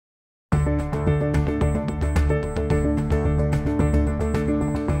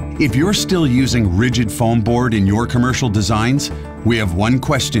If you're still using rigid foam board in your commercial designs, we have one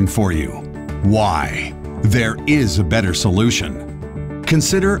question for you. Why? There is a better solution.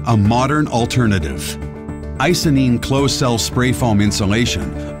 Consider a modern alternative. Icynene Closed-Cell Spray Foam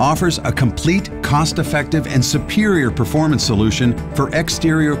Insulation offers a complete, cost-effective, and superior performance solution for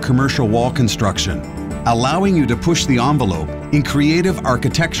exterior commercial wall construction, allowing you to push the envelope in creative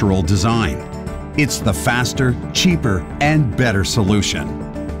architectural design. It's the faster, cheaper, and better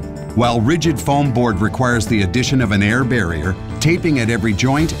solution. While rigid foam board requires the addition of an air barrier, taping at every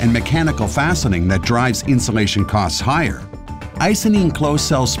joint, and mechanical fastening that drives insulation costs higher, Icynene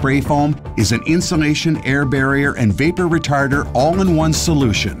Closed-Cell Spray Foam is an insulation, air barrier, and vapor retarder all-in-one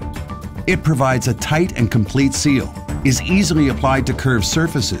solution. It provides a tight and complete seal, is easily applied to curved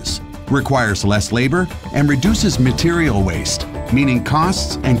surfaces, requires less labor, and reduces material waste, meaning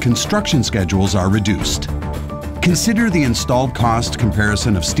costs and construction schedules are reduced. Consider the installed cost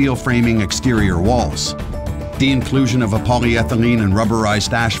comparison of steel framing exterior walls. The inclusion of a polyethylene and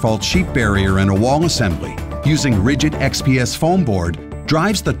rubberized asphalt sheet barrier in a wall assembly using rigid XPS foam board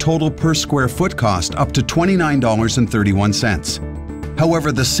drives the total per square foot cost up to $29.31.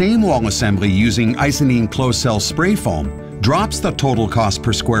 However, the same wall assembly using Icynene Closed-Cell Spray Foam drops the total cost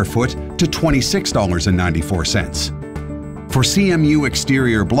per square foot to $26.94. For CMU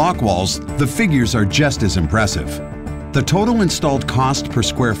exterior block walls, the figures are just as impressive. The total installed cost per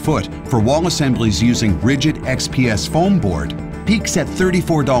square foot for wall assemblies using rigid XPS foam board peaks at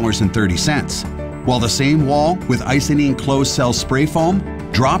 $34.30, while the same wall with Icynene Closed-Cell Spray Foam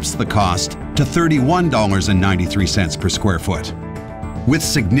drops the cost to $31.93 per square foot. With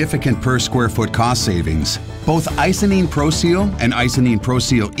significant per square foot cost savings, both Icynene ProSeal and Icynene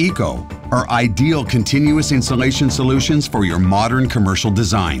ProSeal Eco are ideal continuous insulation solutions for your modern commercial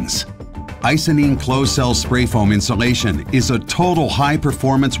designs. Icynene Closed-Cell Spray Foam Insulation is a total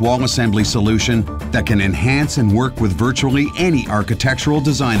high-performance wall assembly solution that can enhance and work with virtually any architectural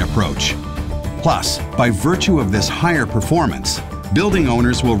design approach. Plus, by virtue of this higher performance, building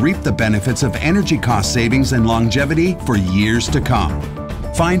owners will reap the benefits of energy cost savings and longevity for years to come.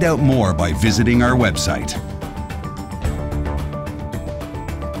 Find out more by visiting our website.